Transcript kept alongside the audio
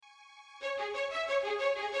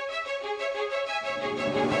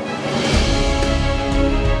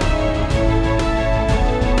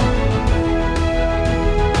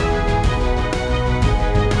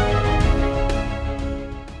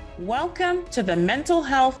to the Mental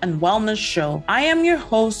Health and Wellness Show. I am your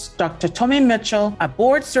host, Dr. Tommy Mitchell, a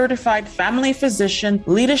board-certified family physician,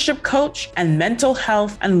 leadership coach, and mental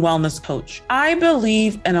health and wellness coach. I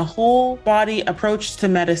believe in a whole body approach to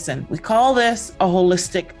medicine. We call this a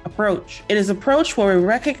holistic approach. It is an approach where we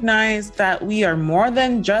recognize that we are more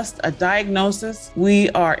than just a diagnosis.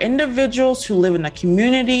 We are individuals who live in a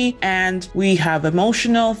community, and we have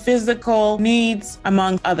emotional, physical needs,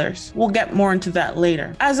 among others. We'll get more into that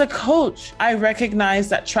later. As a coach, I recognize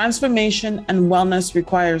that transformation and wellness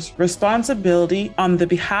requires responsibility on the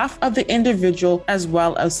behalf of the individual as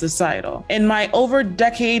well as societal. In my over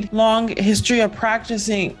decade-long history of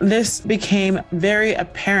practicing, this became very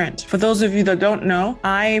apparent. For those of you that don't know,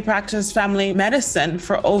 I practiced family medicine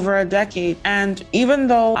for over a decade, and even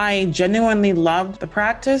though I genuinely loved the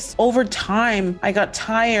practice, over time, I got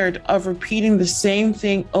tired of repeating the same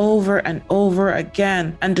thing over and over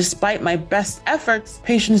again. And despite my best efforts,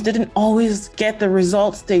 patients didn't always get the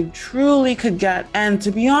results they truly could get. And to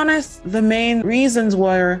be honest, the main reasons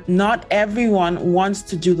were not everyone wants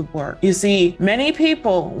to do the work. You see, many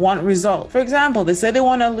people want results. For example, they say they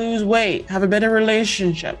want to lose weight, have a better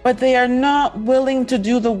relationship, but they are not willing to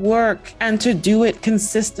do the work and to do it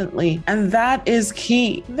consistently. And that is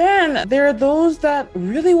key. Then there are those that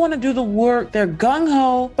really want to do the work. They're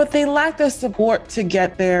gung-ho, but they lack the support to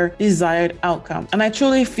get their desired outcome. And I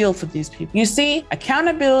truly feel for these people. You see,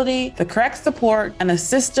 accountability, the correct support, and a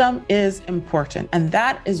system is important. And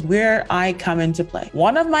that is where I come into play.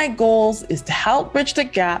 One of my goals is to help bridge the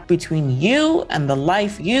gap between you and the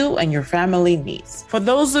life you and your family needs. For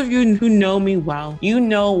those of you who know me well, you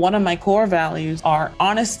know one of my core values are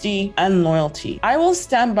honesty and loyalty. I will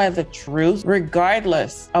stand by the truth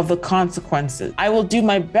regardless of the consequences. I will do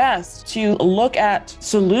my best to look at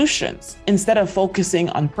solutions instead of focusing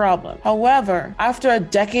on problems. However, after a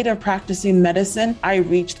decade of practicing medicine, I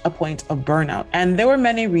reached a point of burnout. And there were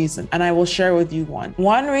many reasons, and I will share with you one.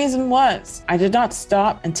 One reason was I did not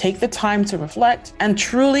stop and take the time to reflect and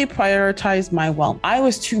truly prioritize my wellness. I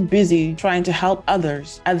was too busy trying to help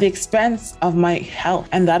others at the expense of my health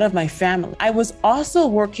and that of my family. I was also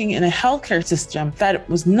working in a healthcare system that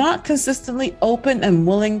was not consistently open and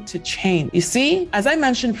willing to change. You see, as I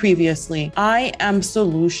mentioned previously, I am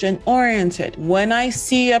solution oriented. When I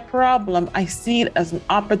see a problem, I see it as an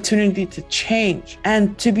opportunity to change.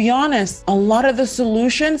 And to be honest, a lot of the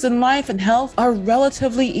solutions in life and health are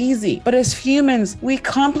relatively easy, but as humans, we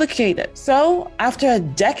complicate it. So after a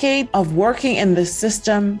decade of working in this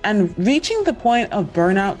system and reaching the point of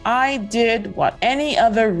burnout, I did what any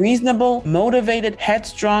other reasonable, motivated,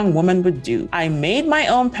 headstrong woman would do. I made my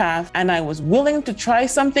own path, and I was willing to try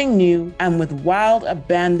something new and with wild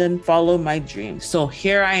abandon follow my dreams. So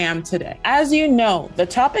here I am today. As you know, the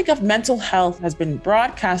topic of mental health has been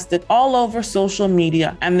broadcasted all over social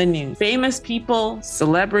media and the news. Famous people,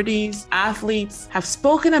 celebrities, athletes have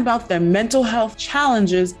spoken about their mental health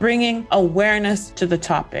challenges, bringing awareness to the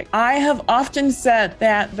topic. I have often said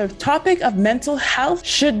that the topic of mental health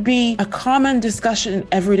should be a common discussion in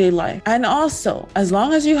everyday life. And also, as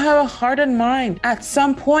long as you have a heart and mind, at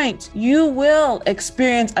some point, you will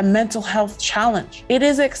experience a mental health challenge. It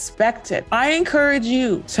is expected. I encourage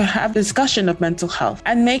you to have discussion of mental health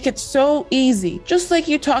and make it so easy, just like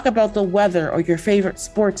you talk about the weather or your favorite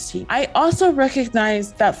sports team. I also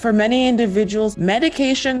recognize that for many individuals,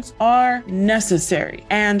 medications are necessary,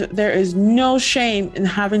 and there is no shame in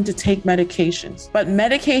having to take medications. But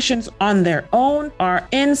medications on their own are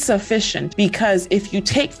insufficient, because if you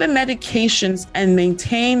take the medications and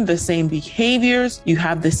maintain the same behaviors, you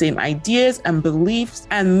have the same ideas and beliefs,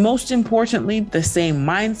 and most importantly, the same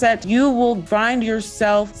mindset, you will find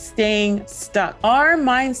yourself staying stuck. Our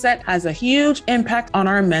mindset has a huge impact on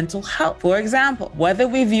our mental health. For example, whether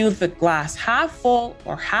we view the glass half full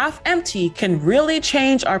or half empty can really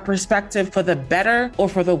change our perspective for the better or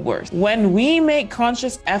for the worse. When we make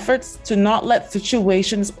conscious efforts to not let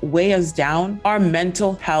situations weigh us down, our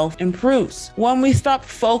mental health improves. When we stop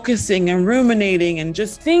focusing and ruminating and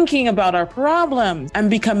just thinking about our problems and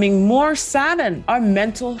becoming more saddened, our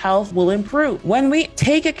mental health will improve. When we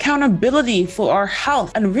take accountability for our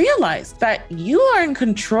health and realize that you are in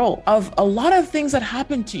control of a lot of things that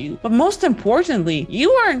happen to you, but most importantly,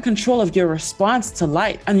 you are in control of your response to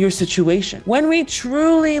life and your situation. When we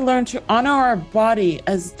truly learn to honor our body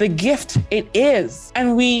as the gift it is,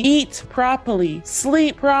 and we eat properly,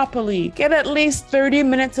 sleep properly, get at least 30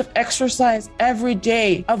 minutes of exercise every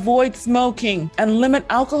day, avoid smoking, and limit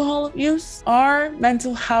alcohol use, our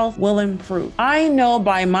mental health will improve. I know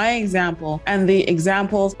by my example and the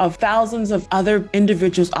examples of thousands of other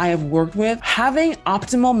individuals I have worked with, having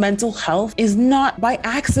optimal mental health is not by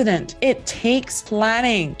accident. It takes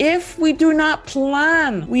planning. planning. If we do not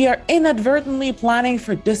plan, we are inadvertently planning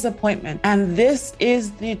for disappointment. And this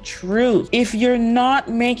is the truth. If you're not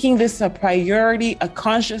making this a priority, a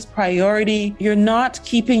conscious priority, you're not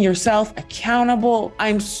keeping yourself accountable,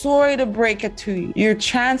 I'm sorry to break it to you, your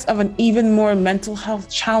chance of an even more mental health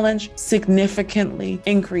challenge significantly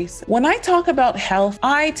increases. When I talk about health,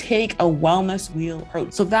 I take a wellness wheel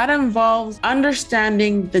approach. So that involves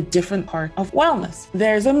understanding the different parts of wellness.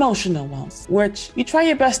 There's emotional wellness, which you try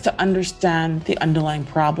your best to understand the underlying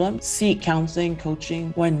problem, seek counseling,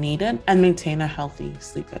 coaching when needed, and maintain a healthy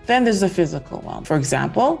sleep. Then there's the physical wellness. For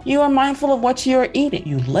example, you are mindful of what you are eating,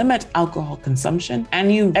 you limit alcohol consumption,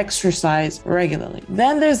 and you exercise regularly.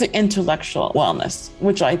 Then there's the intellectual wellness,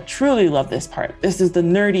 which I truly love this part. This is the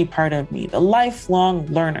nerdy part of me, the lifelong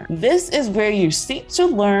learner. This is where you seek to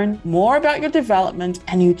learn more about your development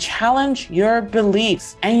and you challenge your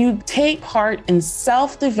beliefs and you take part in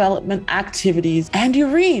self-development activities and you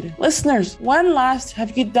read. Listeners, when last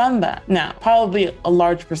have you done that? Now, probably a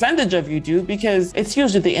large percentage of you do because it's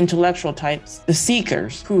usually the intellectual types, the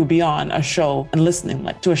seekers who be on a show and listening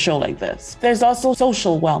to a show like this. There's also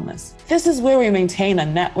social wellness. This is where we maintain a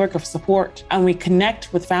network of support and we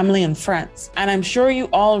connect with family and friends. And I'm sure you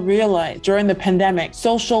all realize during the pandemic,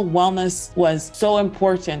 social wellness was so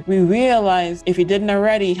important. We realized, if you didn't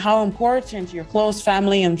already, how important your close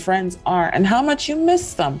family and friends are and how much you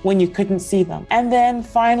miss them when you couldn't see them. And then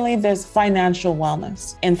finally, there's financial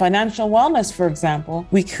wellness. In financial wellness, for example,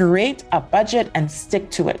 we create a budget and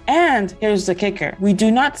stick to it. And here's the kicker. We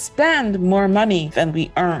do not spend more money than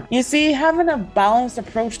we earn. You see, having a balanced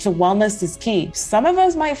approach to wellness is key. Some of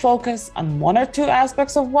us might focus on one or two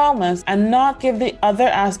aspects of wellness and not give the other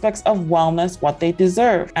aspects of wellness what they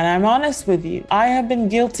deserve. And I'm honest with you, I have been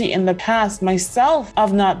guilty in the past myself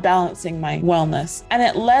of not balancing my wellness, and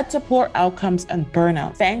it led to poor outcomes and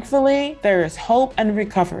burnout. Thankfully, there is hope and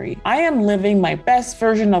recovery. I am living my best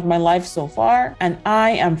version of my life so far, and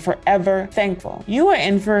I am forever thankful. You are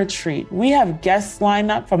in for a treat. We have guests lined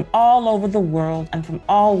up from all over the world and from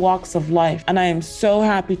all walks of life, and I am so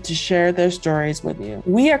happy to share their stories with you.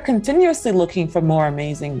 We are continuously looking for more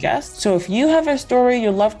amazing guests, so if you have a story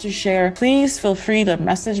you'd love to share, please feel free to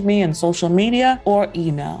message me on social media or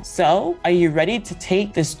email. So, are you ready to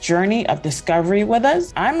take this journey of discovery with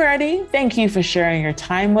us? I'm ready. Thank you for sharing your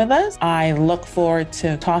time with us. I look forward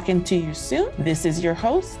to talking to you soon. This is your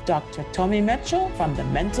host, Dr. Tommy Mitchell from the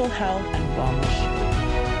Mental Health and Wellness Show.